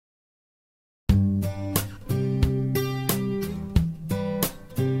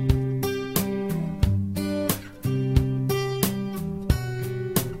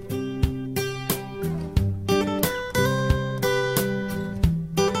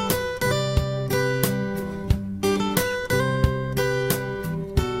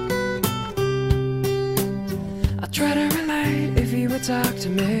talk to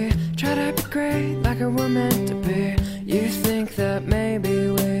me. Try to be great like we were meant to be. You think that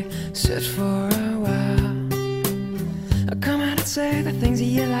maybe we sit for a while. I'll come out and say the things that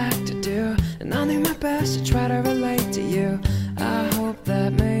you like to do, and I'll do my best to try to relate to you. I hope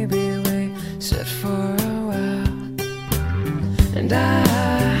that maybe we sit for a while. And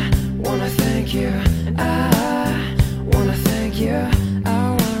I wanna thank you, I wanna thank you,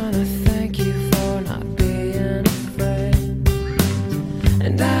 I wanna thank you for not being afraid.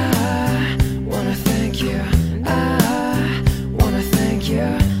 And I wanna thank you, I wanna thank you,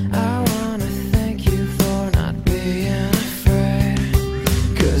 I wanna thank you for not being afraid.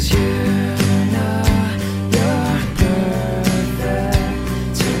 'Cause you know you're perfect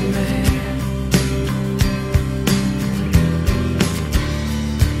to me.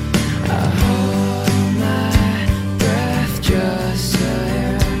 I hold my breath just to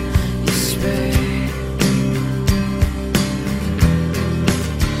hear you speak.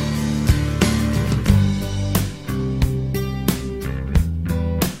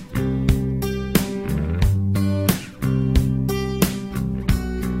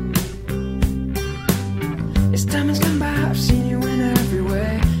 As time has gone by, I've seen you in every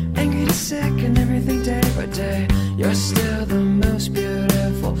way. Angry to sick and everything day by day. You're still the most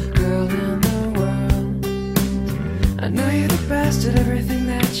beautiful girl in the world. I know you're the best at everything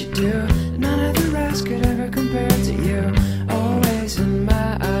that you do. None of the rest could ever compare to you. Always in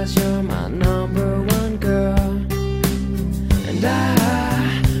my eyes, you're my number one girl. And I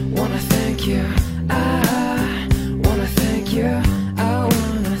wanna thank you, I wanna thank you, I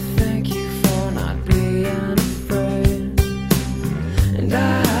wanna thank you for not being afraid. And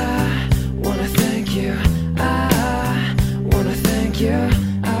I wanna thank you, I wanna thank you,